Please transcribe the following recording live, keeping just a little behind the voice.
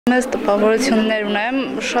Մեծ տպավորություններ ունեմ,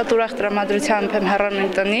 շատ ուրախ տրամադրությամբ եմ հեռանում իմ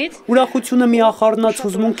տնից։ Ուրախությունը միախառնած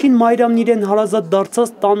հուզմունքին Մայրամն իրեն հարազատ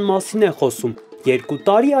դարձած տան մասին է խոսում։ 2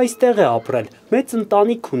 տարի այստեղ է ապրել, մեծ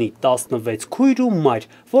ընտանիք ունի, 16 քույր ու մայր,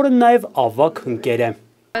 որը նաև ավագ ընկեր է։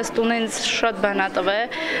 Այս տունը ինձ շատ բան ա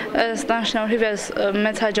տվել, ստան շնորհիվ ես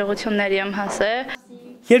մեծ հաջողությունների եմ հասել։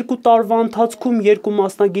 2 տարվա ընթացքում 2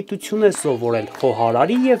 մասնագիտություն է սովորել՝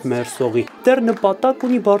 խոհարարի և մերսողի, դեռ նպատակ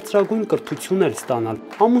ունի բարձրագույն կրթություններ ստանալ,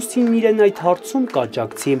 ամուսինն իրեն այդ հարցում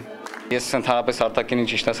կաջակցի։ Ես ընդհանրապես արտաքինի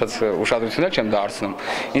ճիշտ ասած ուշադրություններ չեմ դարձնում,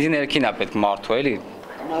 ինձ ներքին է պետք մարդու, էլի։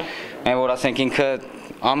 Մենք որ ասենք ինքը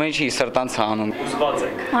ամեն ինչի սրտանց անում։ Հուզված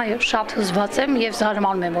եք։ Այո, շատ հուզված եմ եւ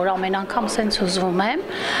զարմանում եմ, որ ամեն անգամ սենց հուզվում եմ,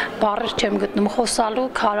 բառեր չեմ գտնում խոսալու,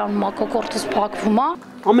 քարանում ակոկորտս փակվում է։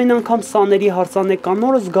 Ամեն անգամ սաների հարսանեկան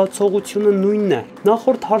օրը զգացողությունը նույնն է։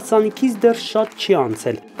 Նախորդ հարսանիքից դեռ շատ չի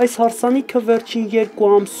անցել։ Այս հարսանիքը վերջին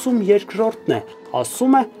 2 ամսում երկրորդն է։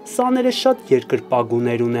 Ասում է, սաները շատ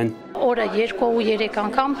երկրպագուներ ունեն։ Օրը 2 ու 3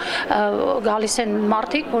 անգամ գալիս են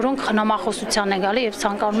մարդիկ, որոնք խնամախոսության են գալի եւ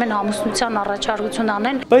ցանկանում են ամուսնության առաջարկություն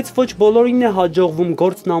անեն։ Բայց ոչ բոլորին է հաջողվում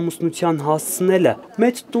գործն ամուսնության հասցնելը։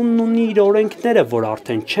 Մեծ տունն ունի իր օրենքները, որ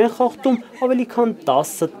արդեն չեն խախտում ավելի քան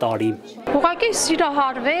 10 տարի։ Ուղղակի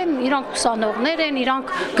սիրահարվեն, իրանք ուսանողներ են,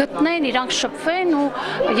 իրանք գտնեն, իրանք շփվեն ու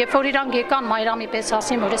երբ որ իրանք եկան Մայրամի պես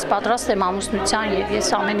ասին, որ ես պատրաստ եմ ամուսնության եւ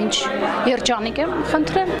ես ամեն ինչ երջանիկ եմ,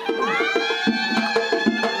 խնդրեմ։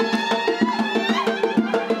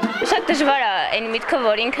 Շատ դժվար է այն միտքը,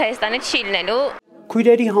 որ ինքը Հայաստանը չի լինելու։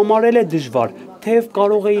 Քույրերի համար էլ է դժվար, թեև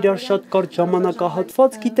կարող է իրար շատ կարճ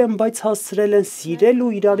ժամանակահատված գիտեն, բայց հասցրել են սիրել ու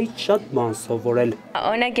իրարից շատ բան սովորել։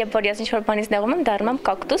 Օրինակ, երբ որ ես ինչ-որ բանից նեղում եմ, դառնում եմ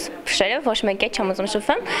կակտուս, փշերը, ոչ մեկ է չեմ ուզում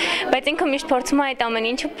շփվեմ, բայց ինքը միշտ փորձում է այդ ամեն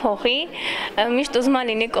ինչը փոխի, միշտ ուզում է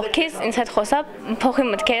լինի կողքից, ինձ հետ խոսա, փոխի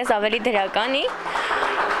մտքերս ավելի դրականի։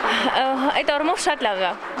 Այդ առումով շատ լավ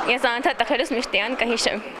է։ Ես անընդհատ տխելուց միշտ իրան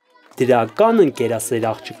կհիշեմ։ Դրական ընկերասեր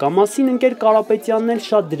աղջկա մասին ընկեր Կարապետյանն էլ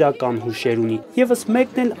շատ դրական հուշեր ունի, եւս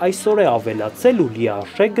մեկն էլ այսօր է ավելացել ու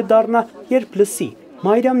լիարժեք կդառնա, երբ լսի։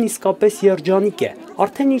 Մայրամն իսկապես երջանիկ է,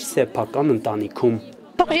 արդեն իր սեփական ընտանիքում։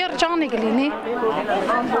 Թող երջանիկ լինի։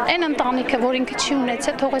 Այն ընտանիքը, որ ինքը չի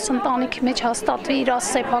ունեցել, թող այս ընտանիքի մեջ հաստատվի, իր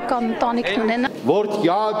սեփական ընտանիքն ունենա։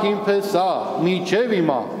 Որքյակ ինքեսա, միջև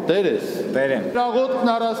իմա, Տերես։ Տերեմ։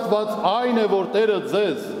 Աղոթքն առաստված այն է, որ Տերը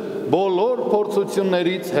ձեզ բոլոր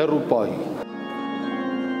փորձություններից հեռու պահի։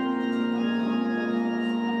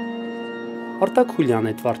 Արտակ Հուլյան,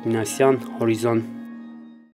 Էդվարդ Մինասյան, Հորիզոն։